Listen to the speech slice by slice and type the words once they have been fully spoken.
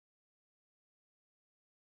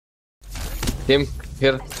Team,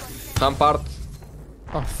 here. Rampart.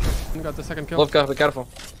 Oh, got the second kill. Lovka, be careful.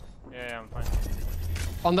 Yeah, I'm fine.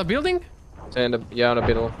 On the building? In the, yeah, in the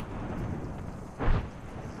middle.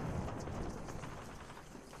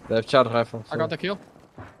 They have charge rifle. So I got the kill.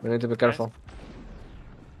 we need to be careful.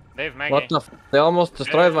 They have Maggie. What the f? They almost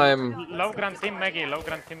destroyed my... Low ground team Maggie, low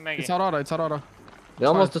ground team Maggie. It's Aurora, it's Aurora. They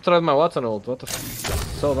almost destroyed my Watson ult. What the f?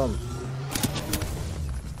 So dumb.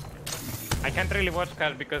 I can't really watch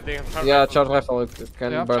Kyle because they have Yeah, charge rifle. It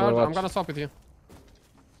can Yeah, barely charge. watch. I'm gonna swap with you.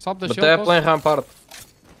 Swap the But shield they're post. playing Rampart.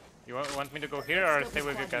 You want me to go here or stay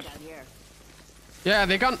with you, Cash? Yeah,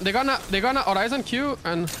 they're gonna Horizon Q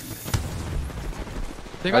and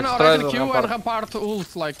they're gonna Let's try Horizon the Q and Rampart. Rampart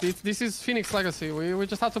ult. Like this is Phoenix Legacy. We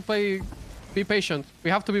just have to play. Be patient. We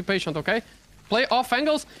have to be patient, okay? Play off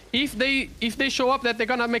angles. If they show up that they're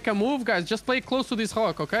gonna make a move, guys, just play close to this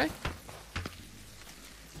rock, okay?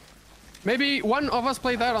 Maybe one of us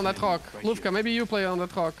play there on that rock. Lufka, maybe you play on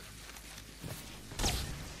that rock.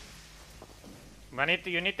 But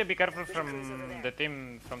you need to be careful from the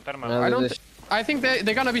team from Thermal. Yeah, I think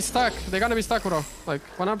they're gonna be stuck. They're gonna be stuck, bro. Like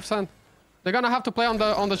 100%. They're gonna have to play on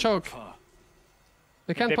the choke.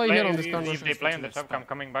 They can't play here on this corner. If they play on the choke, I'm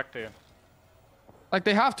coming back to you. Like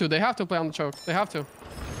they have to play on the choke. They have to.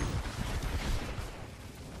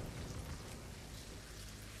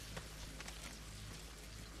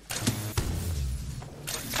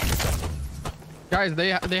 Guys,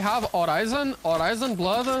 they have Horizon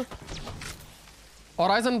Blood.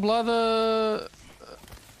 Horizon Blood.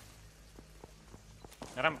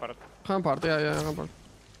 Rampart. Rampart, yeah, Rampart.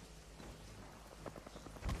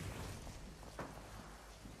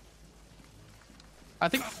 I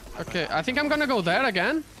think I'm gonna go there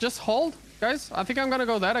again. Just hold, guys. I think I'm gonna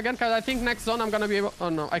go there again, because I think next zone I'm gonna be able... Oh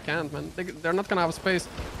no, I can't, man. They're not gonna have space.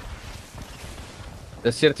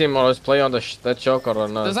 Does your team always play on that choke or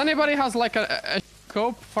not? Does anybody has like a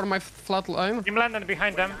scope for my flat line? Team landed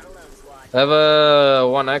behind them. I have a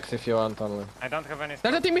 1x if you want only. I don't have any.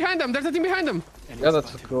 There's a team behind them. There's a team behind them. Yeah,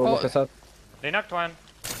 that's cool. Oh. Look at that. They knocked one.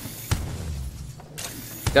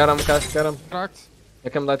 Get him, Cash, get him. Cracked.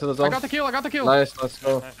 Make him die to the zone. I got the kill. Nice, let's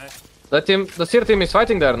go. Nice. That team, the Seer team is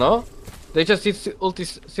fighting there, no? They just see ulti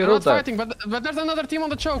Seer They're ult not there. fighting, but there's another team on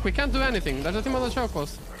the choke. We can't do anything. There's a team on the choke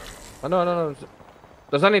post. Oh, no.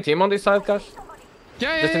 There's any team on this side, Cash?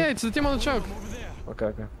 Yeah, it's the team on the choke.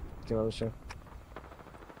 Okay. Team on the choke.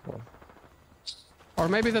 Or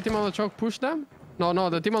maybe the team on the choke pushed them? No,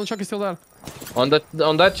 the team on the choke is still there. On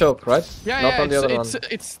that choke, right? Yeah, Not on the other one.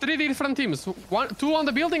 It's 3 different teams. Two on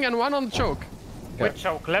the building and 1 on the choke. Which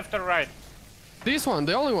choke? Left or right? This one,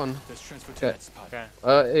 the only one. Okay.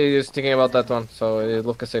 Okay. He's thinking about that one, so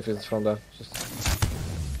look safe is from there. Just...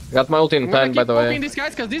 Got my ulti in plan, by the way. I'm these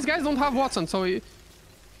guys, because these guys don't have Watson, so...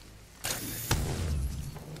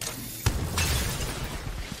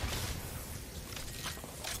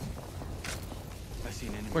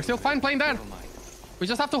 We're still fine playing there. We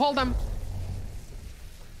just have to hold them.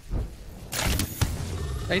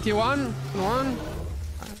 81, 1.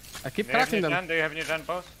 I keep cracking them. Do you have new gen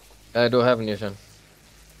post? I do have Newton.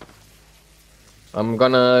 I'm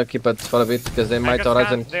gonna keep it for a bit because they might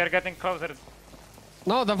Horizon. They are getting closer.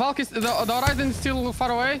 No, the Valk is the Horizon is still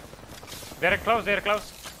far away. They are close.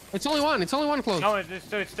 It's only one close. No, it's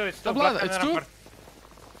two. The blood, it's 2.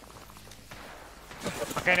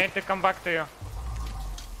 Okay, I need to come back to you.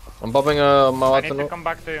 I'm popping my I need Watson to ult. come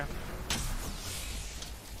back to you.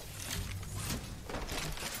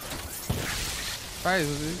 Guys,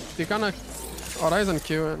 they're gonna Horizon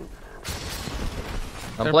Q and...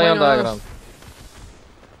 I'm They're playing on playing diagram.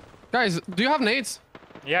 Guys, do you have nades?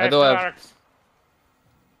 Yeah, I do have. arcs.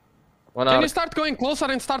 One Can arc. you start going closer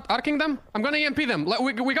and start arcing them? I'm gonna EMP them.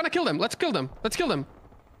 We're gonna kill them. Let's kill them.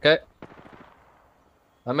 Okay.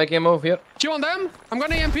 I'm making a move here. Chew on them. I'm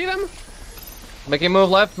gonna EMP them. Making a move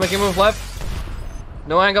left.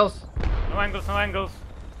 No angles. No angles.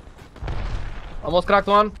 Almost cracked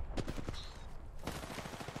one.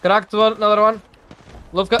 Cracked one, another one.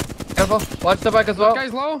 Lufka, careful. Watch the back as well. That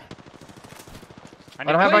guy's low. I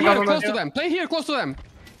don't have Play my here gun close to them. Play here close to them.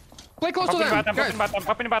 Play close to them. I'm Guys.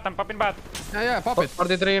 popping bat. Yeah, pop it.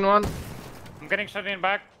 43 in one. I'm getting shot in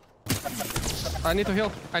back. I need to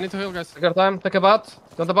heal, guys. Take your time. Take a bat.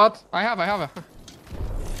 Got the bat. I have.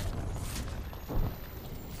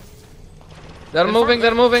 They're moving.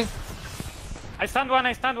 I stunned one.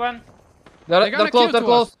 They're gonna close.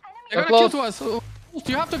 They're gonna kill to us.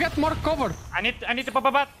 You have to get more cover. I need to pop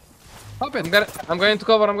a bat. Pop it. I'm going to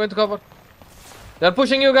cover. They're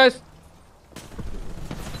pushing you guys.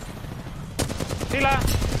 Sila.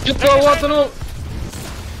 Get to Watson ult.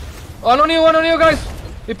 One on you guys.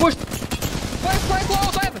 He pushed. Play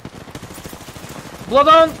close, Ed. Blood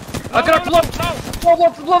on! I cracked low,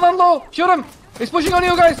 blood! Blood on low! Shoot him! He's pushing on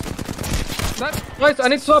you guys! Nice, I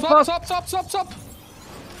need to swap fast. Stop.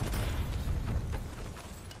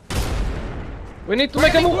 We need to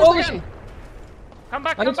make a move. Holy shit! Come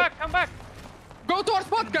back. Go towards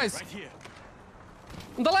spot, guys. Right here.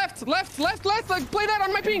 On the left. Like, play that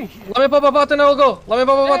on my ping. Let me pop a bot and I'll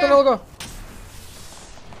go.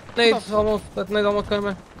 Nades almost. That nade almost came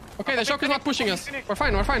in. Okay, the shock is not pushing us. We're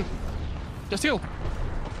fine. Just heal.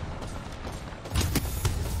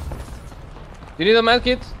 You need a med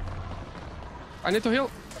kit? I need to heal.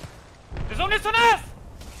 The zone is on us!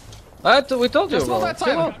 We told you, Just bro. hold that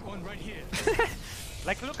side. Got one right here.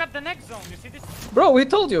 Like, look at the next zone. You see this? Bro, we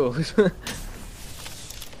told you.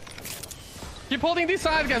 Keep holding this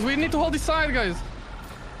side, guys. We need to hold this side, guys.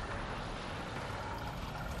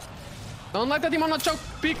 Don't let the demon not choke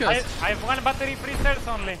peek us. I have one battery, 3 cells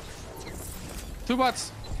only. 2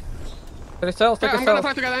 bots. Take cells, take I'm gonna cells.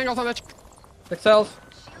 try to get angles on that. Take cells.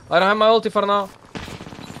 I don't have my ulti for now.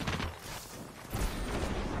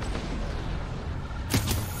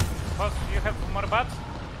 Boss, you have more bats?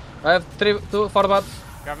 I have 4 bots.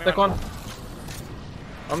 Got me Take one.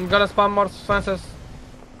 I'm gonna spam more fences.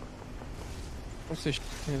 Let's see.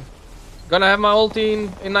 Gonna have my ulti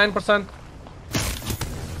in 9%.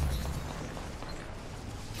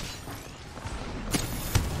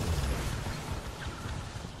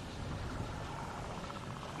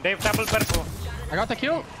 They have double purple. I got the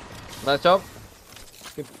kill. Nice job.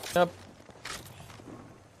 Keep up.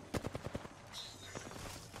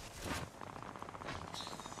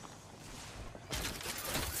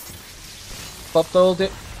 Pop the ulti.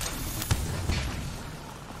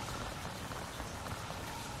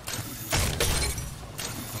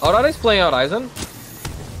 Aurora is playing Horizon.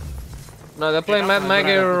 No, they're playing Mad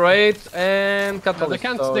Mega Raid and Catalyst.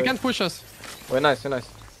 They can't push us. Wait, nice.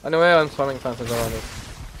 Anyway, I'm spamming fences around it.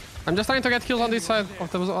 I'm just trying to get kills on this side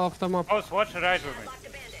of the map. Boss, watch right with me.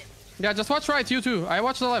 Yeah, just watch right, you too. I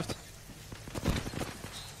watch the left.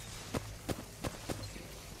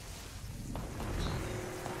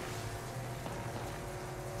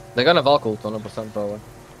 They're gonna Valk ult 100% probably.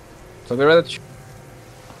 So be ready to shoot.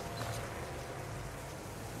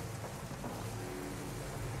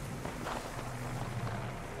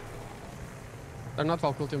 They're not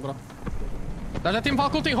Valk ulting, bro. There's a team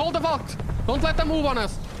Valk ulting. Hold the Valk. Don't let them move on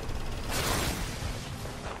us.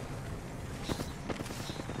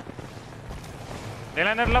 They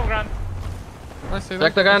landed low ground. I see Check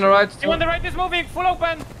them. the guy on the right. Team on the right is moving, full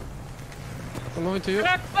open. I'm moving to you.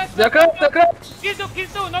 Crack, flash, They're cracked. Kill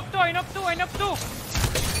 2, knock 2, I knock 2.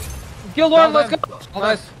 Killed one, Down let's them. go. All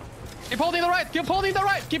Nice. Keep holding the right. Keep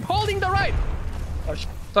holding the right. Oh,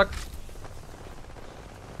 stuck.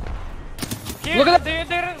 Here, Look at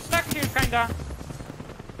they're stuck here, kinda.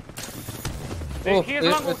 Oh, He is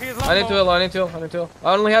longbow, he is I need to heal, I need to heal.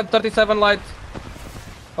 I only had 37 light.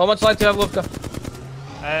 How much light do you have, Lufka?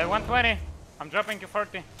 120. I'm dropping to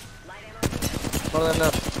 40. More than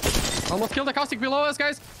that. Almost killed the caustic below us,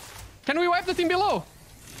 guys. Can we wipe the team below?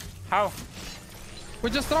 How? We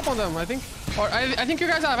just drop on them, I think. Or I think you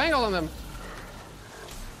guys have angle on them.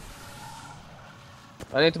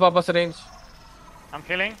 I need to pop a syringe. I'm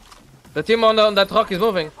killing. The team on that rock is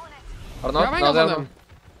moving. Or You have not? angles No, on they're them.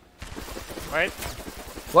 Wait.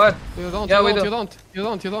 What? You don't. Yeah, you we don't. do. You don't. You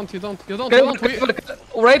don't. You don't. You don't. You don't. Okay, You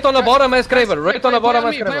don't. right on the bottom as Kraber. Right on the bottom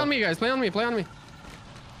as Play on Kraber. me, guys. Play on me. Play on me.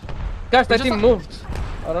 Guys, that just team have- moved.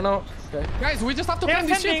 I don't know. Okay. Guys, we just have to They're plan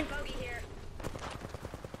this shit. sending.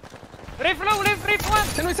 Riff low, riff one.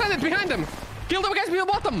 Can we send it behind them? Kill them guys below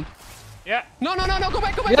bottom. Yeah. No. Go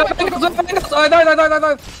back. Go back. Yeah, Go back. Go back. I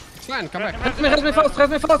died. Plan, come back. Res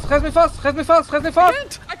me fast.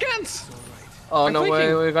 I can't. Oh, I'm no way,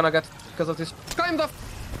 clicking. we're gonna get because of this. Climb the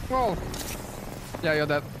wall. Yeah, you're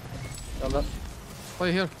dead. I'm not-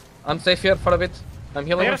 Play here. I'm safe here for a bit. I'm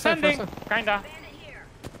healing. They're safe, sending. safe. Kinda.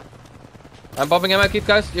 I'm popping a kit,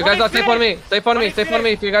 guys. You guys are safe on me. Safe on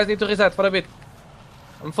me if you guys need to reset for a bit.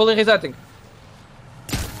 I'm fully resetting.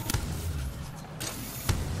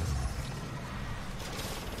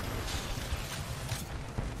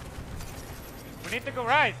 We need to go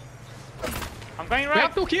right. I'm going We right.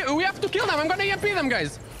 have to kill them. I'm gonna EMP them,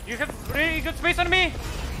 guys. You have really good space on me.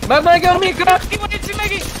 Mad Mike on me, crack! Keep on it,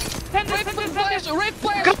 Maggie. Send Red it. flash. Red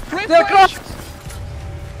flash. Red They're flash. cracked!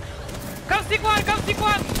 Come stick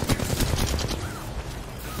one.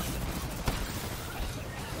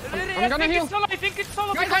 I'm gonna heal. I think it's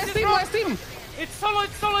solo. Guys, behind last this team. rock. Last team. It's solo.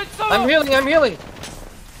 I'm healing.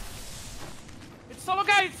 It's solo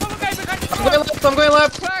guy behind the I'm going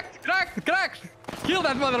left. Crack. Kill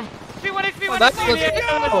that mother. P1 HP, That's HP.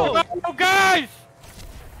 the- Oh, guys!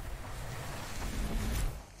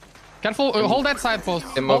 Careful, hold that side post.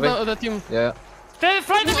 Team Hold moving. the team. Yeah. Stay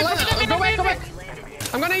fly them. Go back, go back.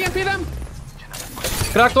 I'm gonna EMP them.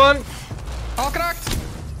 Cracked one. All cracked.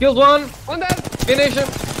 Killed one. One dead. Finish him.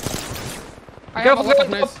 I have a Careful, lot of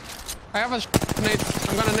careful. nades. I have a nade.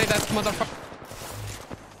 I'm gonna nade that motherfucker.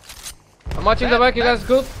 I'm watching the back. You guys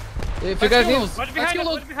good? If you guys need, Watch behind us.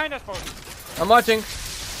 Watch behind us, post. I'm watching.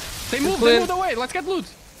 They clean. moved away. Let's get loot.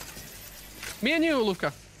 Me and you,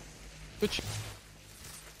 Lufka. Good shit.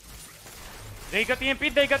 They got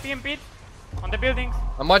EMP'd. They got EMP'd. On the buildings.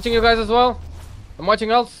 I'm watching you guys as well. I'm watching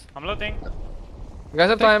Algs. I'm looting. You guys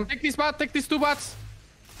have time. Take this bat, take these 2 bats.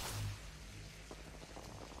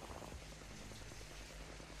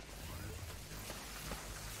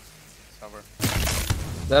 It's over.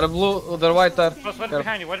 They're blue, they're white there. Post, watch Careful.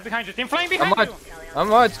 behind you. Watch behind you. Team flying I'm behind watching.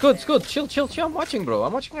 you. It's good, it's good. Chill, chill, chill. I'm watching, bro.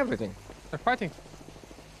 I'm watching everything. They're fighting.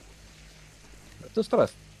 Too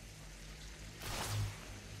stressed.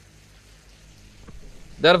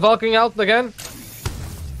 They're valking out again.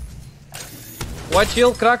 White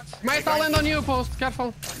shield cracked. Might land on you, post.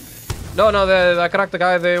 Careful. No, they cracked the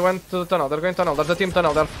guy. They went to the tunnel. They're going tunnel. There's a team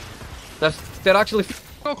tunnel. They're actually.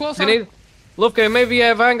 Go closer. They need. Lufka, maybe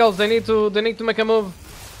have angles. They need to make a move.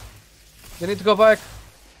 They need to go back.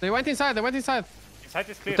 They went inside. They went inside. Inside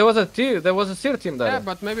is clear. There was a team. There was a SEER team there. Yeah,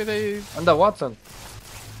 but maybe they. Under Watson.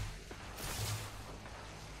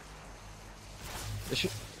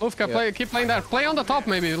 Lufka, Yeah. keep playing there. Play on the top,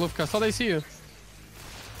 maybe, Lufka, so they see you.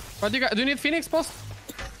 But do you need Phoenix post?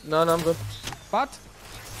 No, I'm good. What?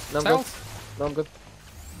 No, I'm good. Cells? No, I'm good.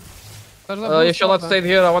 There's a blue You shall spot not there. stay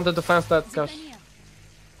here. I wanted to fence that cash.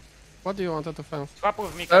 What do you want to fence? Swap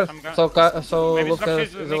with me, There, Cash. I'm so Maybe swap Lufka shields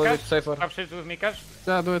is with a me, little bit Cash. safer. Swap shields with me, Cash.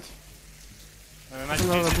 Yeah, do it. My No,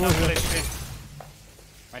 shield is the not full blue HP.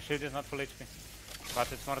 My shield is not full HP.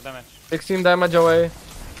 But it's more damage. 16 damage away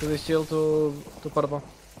to the shield to purple.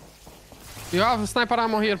 You have sniper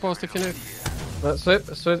ammo here, post, if you need.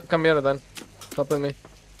 Sweet, come here then. Stop with me.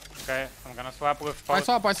 Okay, I'm gonna swap with I post.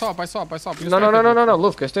 swap. You No, stay here. no,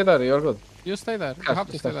 Lufka, stay there. You're good. You stay there. You Cash, have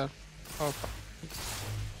to stay cash. there. Oh, fuck.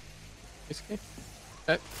 Risky.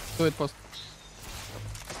 Okay, do it, post.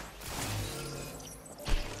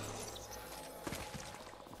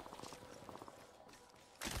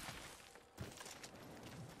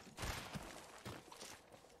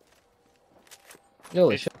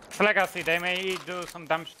 Holy shit. It's legacy. They may do some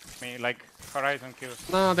damage to me, like Horizon kills.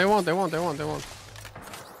 No, they won't.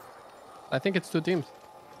 I think it's 2 teams.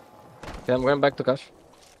 Okay, I'm going back to cash.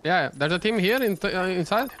 Yeah, there's a team here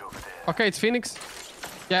inside. Okay, it's Phoenix.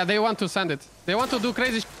 Yeah, they want to send it. They want to do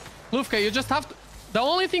crazy Lufka, you just have to... The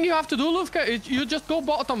only thing you have to do, Lufka, is you just go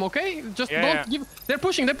bottom, okay? Just don't give... They're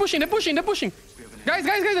pushing. Guys,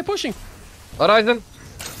 they're pushing. Horizon.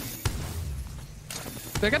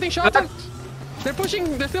 They're getting shot at. They're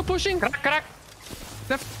pushing, they're still pushing. Crack.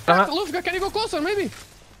 Lufka, can you go closer, maybe?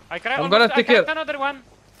 I cracked I'm gonna stick here. another one.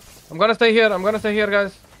 I'm gonna stay here,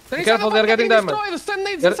 guys. Be careful, they're getting damage. Send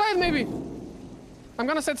nades inside, maybe. I'm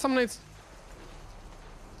gonna set some nades.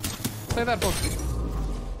 Stay there, folks.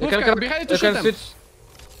 You Lufka, can, behind you to you shoot can them. switch.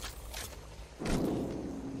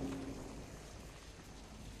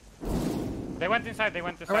 They went inside. I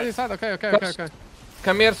went inside, okay.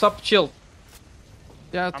 Come here, sub, chill.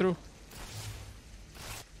 Yeah, true.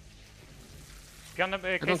 Gonna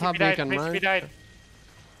don't have KCP died. beacon, KCP right? died.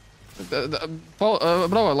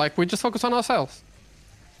 Bro, like, we just focus on ourselves.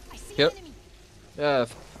 Here. Yeah.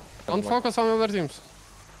 Don't focus on other teams.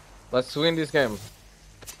 Let's win this game.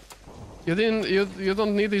 You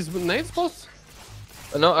don't need these nades, boss?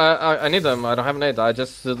 No, I need them. I don't have nade. I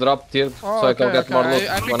just dropped here so I can get more loot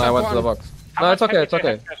when I went to the box. No, it's okay, it's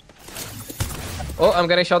okay. Oh, I'm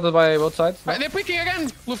getting shot by both sides. No. They're picking again,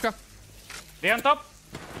 Lufka. They on top.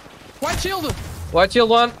 White shield. White shield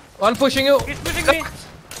one. One pushing you. He's pushing me.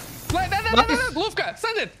 Lufka,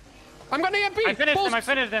 send it. I'm gonna EMP. I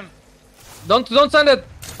finished him. Don't send it.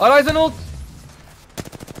 Horizon ult.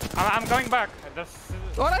 I'm going back.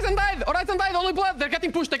 Horizon died. Only blood. They're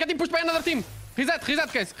getting pushed by another team. He's dead,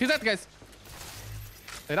 guys.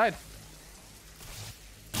 They died.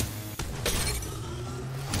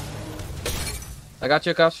 I got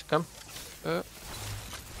you, Cash. Come. I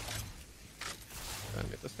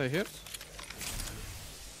need to stay here.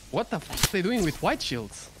 What the fuck are they doing with white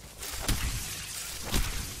shields?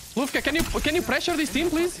 Lufka, can you pressure this team,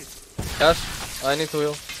 please? Cash, I need to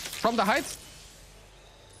heal. From the heights?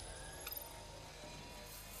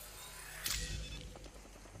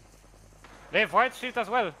 They have white shield as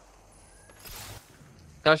well.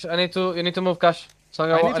 Cash, you need to move, Cash.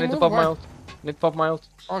 Sorry, I need to move? pop my Why? ult. Need to pop my ult.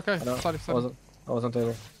 Okay, No, sorry. I wasn't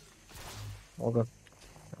able. All good.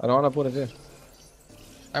 I don't wanna put it here.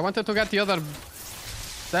 I wanted to get the other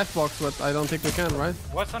death box, but I don't think we can, right?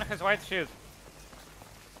 What's on his white shield?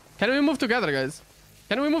 Can we move together, guys?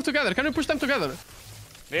 Can we move together? Can we push them together?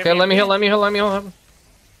 Okay, let me heal him.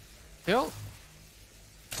 Heal?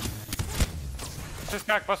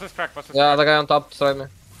 Pass this crack. Yeah, the guy on top destroyed me.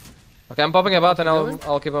 Okay, I'm popping about and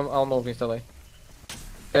I'll keep him, I'll move instantly.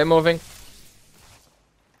 Okay, moving.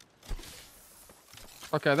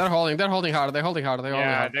 Okay, they're holding hard.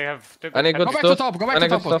 Yeah, they have... I need good Go back stuff. to top, go back to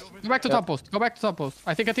top post. Go back to top post. Go back to top post.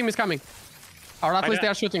 I think a team is coming. Or at least they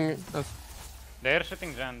are shooting us. They are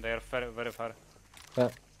shooting Jan, they are very, very far. Yeah.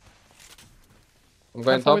 I'm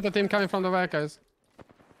going Careful top. with the team coming from the back, guys.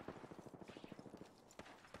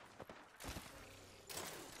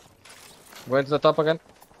 Going to the top again.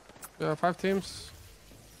 Yeah, 5 teams.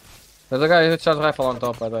 There's a guy who shot rifle on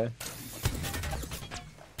top, by the way.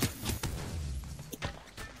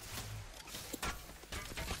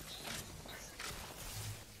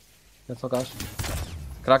 That's all, gosh.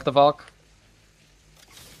 Crack the Valk.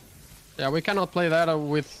 Yeah, we cannot play that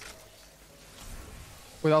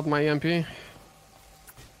without my EMP.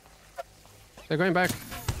 They're going back.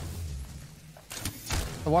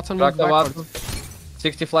 The Watson Crack moved the backwards. Watson.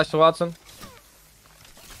 60 flash to Watson.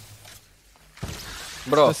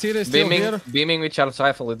 Bro, The Seer is still here. beaming with charge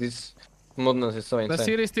rifle with this movement is so insane. The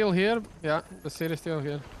Seer is still here. Yeah, the Seer is still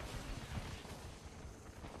here.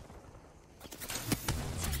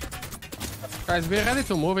 Guys, be ready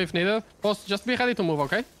to move if needed. Post, just be ready to move,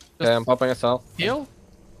 okay? Okay, I'm popping a cell. Heal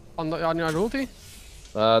on your ulti.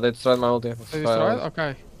 They destroyed my ulti. They destroyed?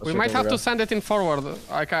 Okay. We might have to send it in forward.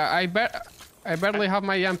 Like, I barely have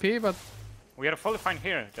my EMP, but... We are fully fine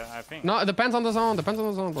here, I think. No, it depends on the zone.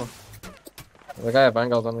 Bro. The guy have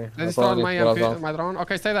angles on me. They destroyed my EMP, my drone.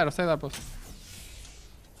 Okay, stay there, boss.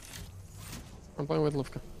 I'm playing with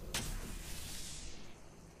Lufka.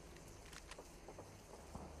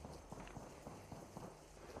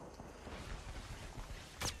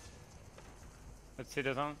 Let's see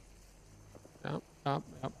the zone. Yep.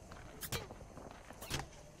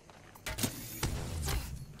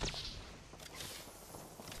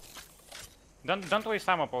 Don't waste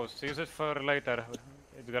ammo post. Use it for later.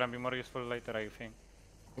 It's gonna be more useful later, I think.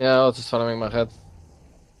 Yeah, I was just following my head.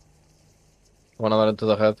 One other into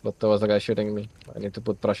the head, but there was a guy shooting me. I need to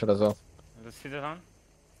put pressure as well. Let's see the zone.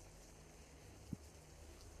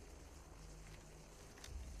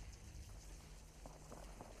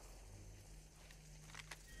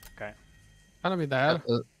 Okay. Gonna be there.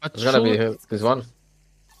 It's gonna be this one.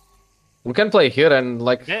 We can play here and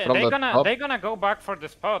like from the top. They're gonna go back for the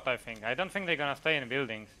spot, I think. I don't think they're gonna stay in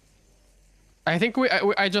buildings. I think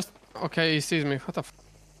I just... Okay, he sees me. What the f...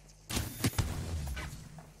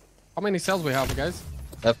 How many cells we have, guys?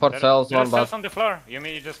 4 cells, 1 cells bot. on the floor. You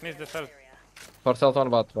just missed the cell. 4 cells, 1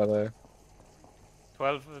 bot, by the way.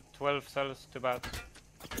 12 cells to bat.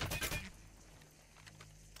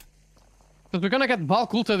 Because we're gonna get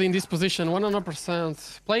bulk ulted in this position,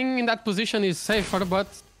 100%. Playing in that position is safer, but...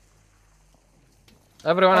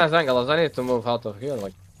 Everyone has angles. I need to move out of here,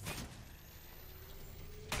 like...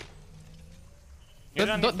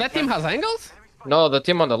 That team has angles? No, the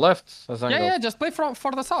team on the left has angles. Yeah, just play for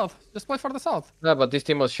the south. Yeah, but this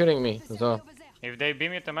team was shooting me, so... If they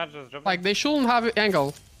beam you to match, just drop Like, they shouldn't have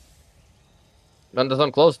angle. When the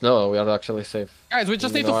zone closed, no, we are actually safe. Guys, we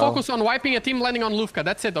just need to focus on wiping a team landing on Lufka.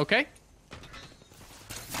 That's it, okay?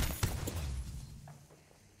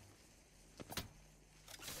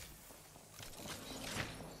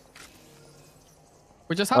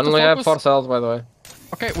 We just have to focus... Only have 4 cells, by the way.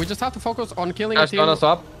 Okay, we just have to focus on killing a Guys, team. gonna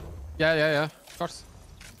swap? Yeah, of course.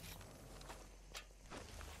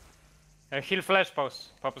 heal flash post.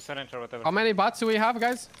 Pop a syringe or whatever. How many bots do we have,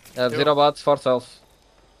 guys? 0 bots, 4 cells.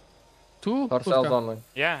 2? 4 cells only.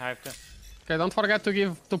 Yeah, I have to. Okay, don't forget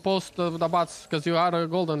to post the bots, because you are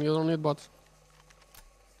golden, you don't need bots.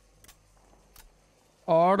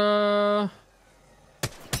 Or...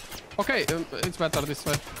 Okay, it's better this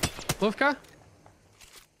way. Lufka?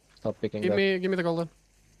 Stop picking Give me the golden.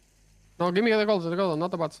 No, give me the golden,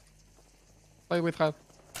 not the bots. Play with her.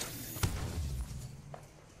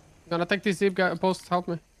 Gonna take this deep guy post, help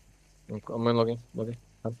me. I'm looking.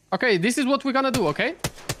 Okay, this is what we're gonna do, okay?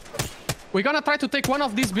 We're gonna try to take one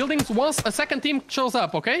of these buildings once a second team shows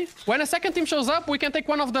up, okay? When a second team shows up, we can take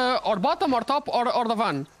one of the or bottom or top or the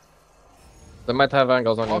van. They might have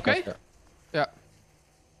angles on you. Okay? Yeah.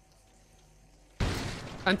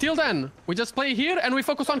 Until then, we just play here and we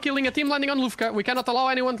focus on killing a team landing on Lufka. We cannot allow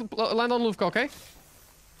anyone to land on Lufka, okay?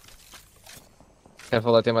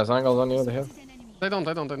 Careful, that team has angles on you over here. They don't.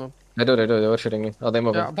 They do, they were shooting me. Oh, they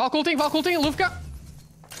moving. Yeah, Valkulting, Lufka!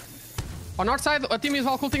 On our side, a team is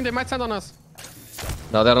Valkulting, they might send on us.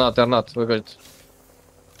 No, they're not. They're not. We're good.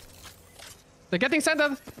 They're getting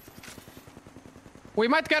centered. We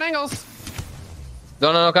might get angles.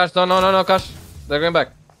 No, Cash. No, Cash. They're going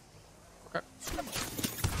back. Okay.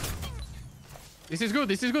 This is good.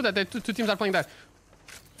 This is good that the two teams are playing that.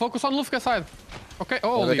 Focus on Lufka's side. Okay.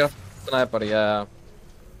 Oh, they got sniper. Yeah.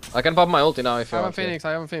 I can pop my ulti now if you want. I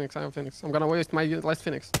have a Phoenix. I'm gonna waste my last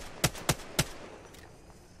Phoenix.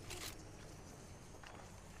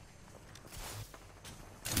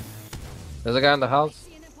 There's a guy in the house.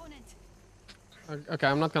 Okay,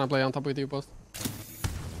 I'm not gonna play on top with you, Post.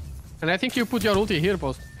 And I think you put your ulti here,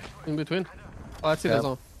 Post. In between. Oh, let's see the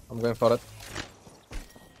zone. I'm going for it.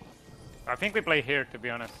 I think we play here, to be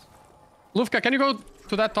honest. Lufka, can you go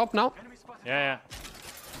to that top now? Yeah.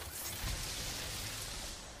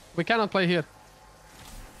 We cannot play here.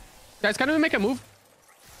 Guys, can we make a move?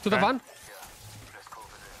 To the van?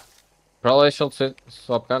 Probably should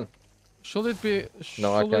swap gun. Should it be...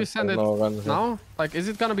 No, I can't. We send it now? Like, is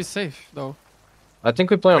it gonna be safe, though? I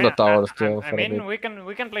think we play on the tower still. I mean, we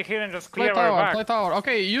can play here and just clear our back. Play tower.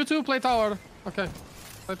 Okay, you two play tower. Okay.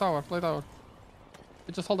 Play tower.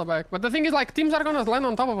 We just hold the back. But the thing is, like, teams are gonna land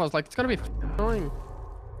on top of us. Like, it's gonna be annoying.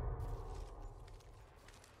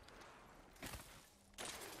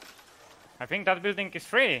 I think that building is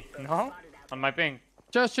free, no? On my ping.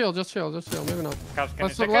 Just chill. Maybe not.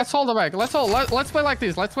 Let's hold the back. Let's play like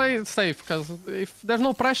this. Let's play it safe, because if there's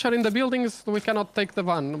no pressure in the buildings, we cannot take the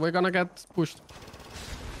van. We're gonna get pushed.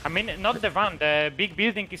 I mean, not the van. The big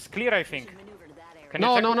building is clear, I think.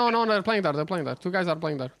 No. They're playing there. Two guys are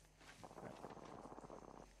playing there.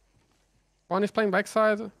 One is playing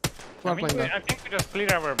backside. I think we just clear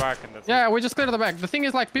our back and that's it. We just clear the back. The thing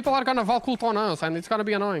is, like, people are gonna Valkult on us, and it's gonna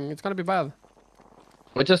be annoying. It's gonna be bad.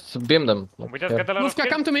 We just beam them. We just get a lot Lufka,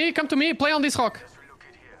 come to me. Play on this rock.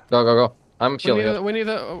 Go. I'm chill here. We need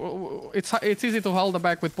a... It's easy to hold the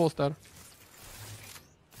back with poster.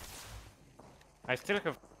 I still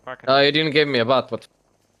have packet. You didn't give me a bat, but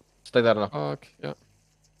stay there now. Okay, yeah.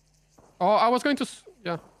 Oh, I was going to...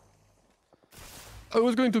 Yeah. I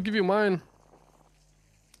was going to give you mine.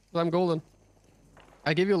 But I'm golden.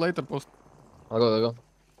 I give you later, Post. I'll go.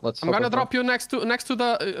 I'm gonna drop you next to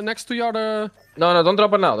your... No, don't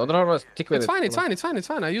drop it now. Don't drop it. Stick with it. It's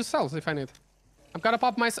fine. I use cells if I need. I'm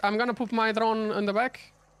gonna put my drone in the back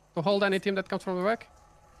to hold any team that comes from the back.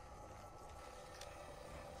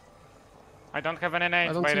 I don't have any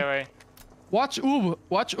nades, by the way. Watch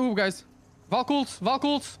Oob, guys.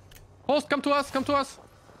 Valkults. Post, come to us.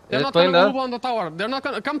 They're not gonna move on the tower. They're not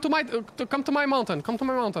gonna come to my mountain.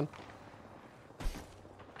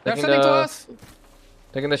 They're sending to us.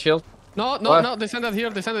 Taking the shield. No. They send it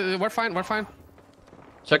here. We're fine.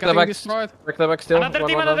 Check the back. Destroyed. Check the back still.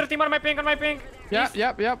 Another team on my ping.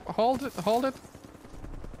 Yep. Hold it.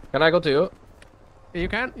 Can I go to you? You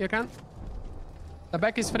can. The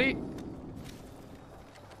back is free.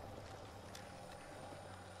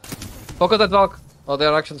 Focus that Valk. Oh,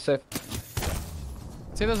 they're actually safe.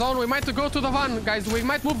 See the zone? We might go to the van, guys. We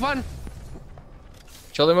might move van.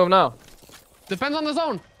 Shall we move now? Depends on the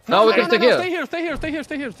zone. No, we can stay here. Stay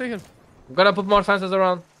here. I'm gonna put more fences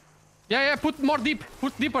around. Yeah, put more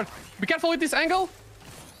put deeper. Be careful with this angle.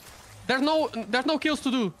 There's no kills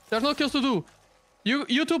to do.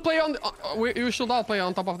 You two play on. You should all play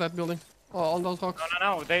on top of that building. Oh, on those rocks.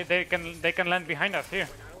 No. They can land behind us here.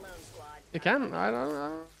 They can? I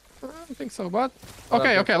don't think so, but...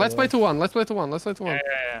 Okay, let's play 2-1. Let's play 2-1.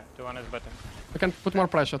 Yeah. 2-1 is better. We can put more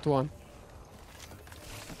pressure, 2-1.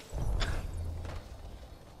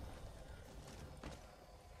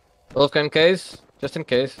 Wolf in case. Just in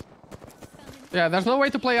case. Yeah, there's no way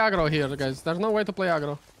to play aggro here, guys. Yeah,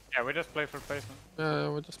 we just play for placement.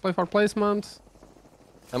 We just play for placement.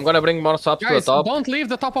 I'm gonna bring more subs to the top. Don't leave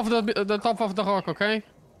the top of the rock, okay?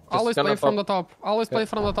 Always play from the top. Play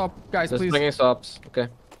from the top, guys. Just please. bringing swaps. Okay.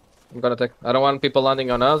 I'm gonna take. I don't want people landing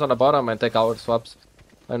on us on the bottom and take our swaps.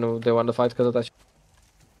 I know they want to fight because of that.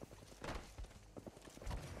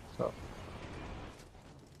 So.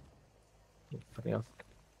 Fucking hell.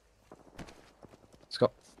 Let's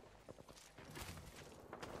go.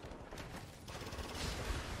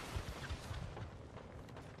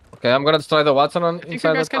 Okay, I'm gonna destroy the Watson on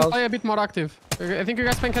inside the house. I think you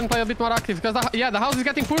guys can play a bit more active. Because the house is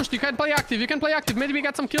getting pushed. You can play active. Maybe we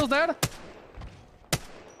get some kills there.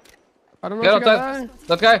 I don't know if you guys...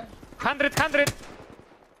 That guy. 100.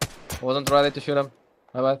 Wasn't ready to shoot him.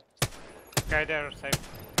 My bad. Guy there, safe.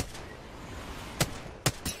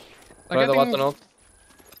 Try the Watson ult.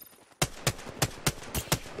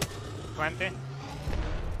 20.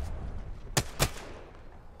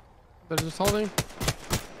 They're just holding.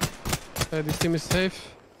 This team is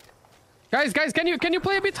safe. Guys, can you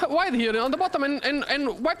play a bit wide here on the bottom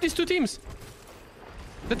and wipe these two teams?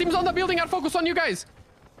 The teams on the building are focused on you guys.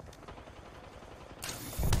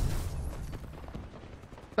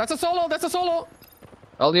 That's a solo. That's a solo.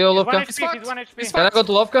 I'll deal One Lufka. HP, he's 1 HP. Can I go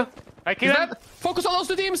to Lufka? I kill him. Focus on those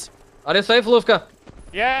two teams. Are you safe, Lufka?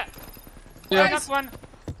 Yeah. Yeah. I knocked one.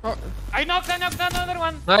 Oh. I knocked another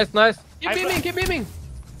one. Nice, nice. Keep beaming.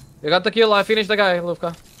 You got the kill. I finished the guy,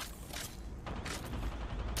 Lufka.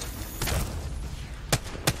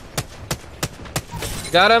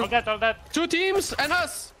 Got him. All that. Two teams and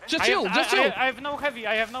us. Just chill. I have no heavy.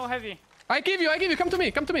 I give you. Come to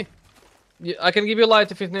me. Yeah, I can give you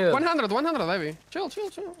light if it's needed. 100 heavy. Chill.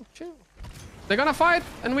 They're gonna fight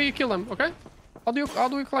and we kill them, okay? How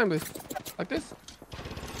do we climb this? Like this?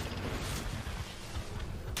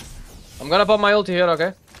 I'm gonna pop my ulti here,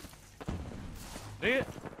 okay? Do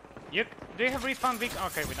you have respawn beacon?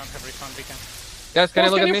 Okay, we don't have respawn beacon. Guys, can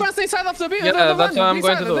you look at me? Can you press inside of the beam? Yeah, that's what I'm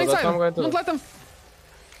going to do. Don't let them.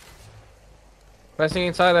 Pressing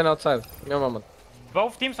inside and outside. No moment.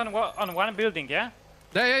 Both teams on one building, yeah?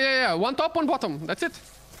 Yeah. One top, one bottom. That's it.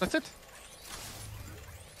 What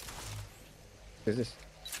is this?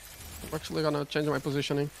 I'm actually gonna change my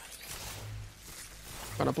positioning.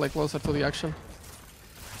 Gonna play closer to the action. I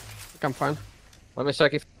think I'm fine. Let me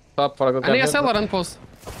check if top for a good Any gun. SL or unpost?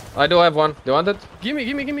 I do have one. Do you want it? Give me.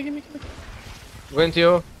 Going to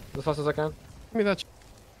you as fast as I can. Give me that.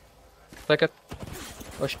 Take it.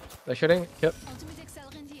 Oh, they're shooting. Yep.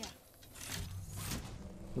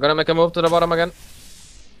 I'm gonna make a move to the bottom again.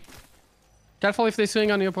 Careful if they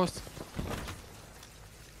swing on your post.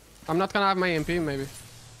 I'm not gonna have my MP, maybe.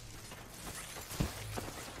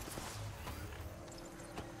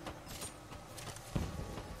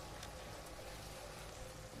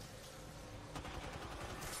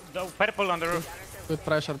 The purple on the roof. Good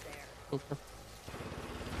pressure.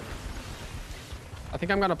 I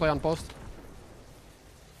think I'm gonna play on post.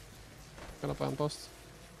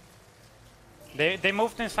 They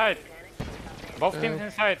moved inside. Both teams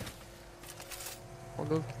inside. All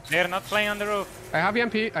good. They're not playing on the roof. I have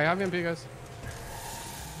EMP, guys.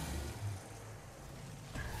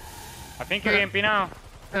 I think you're EMP now.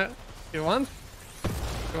 You want?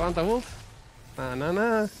 You want a wolf?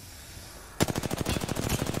 Nah.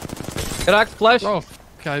 Cracked, flash. Oh,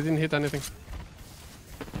 okay, I didn't hit anything.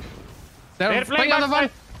 They're playing on the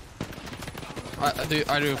backside.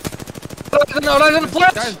 I do. Horizon,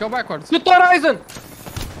 flash! Guys, go backwards. Shoot the Horizon!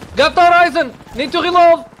 Got the Horizon! Need to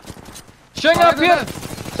reload! Showing up here!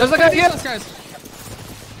 There's a guy here! Guys.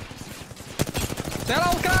 They're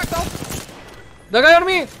all cracked up! The guy on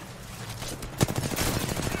me!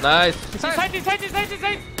 Nice! Inside!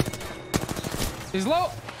 He's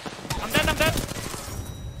low! I'm dead!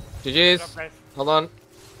 GG's. Hold on.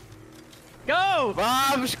 Go!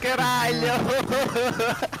 Vamos, caralho!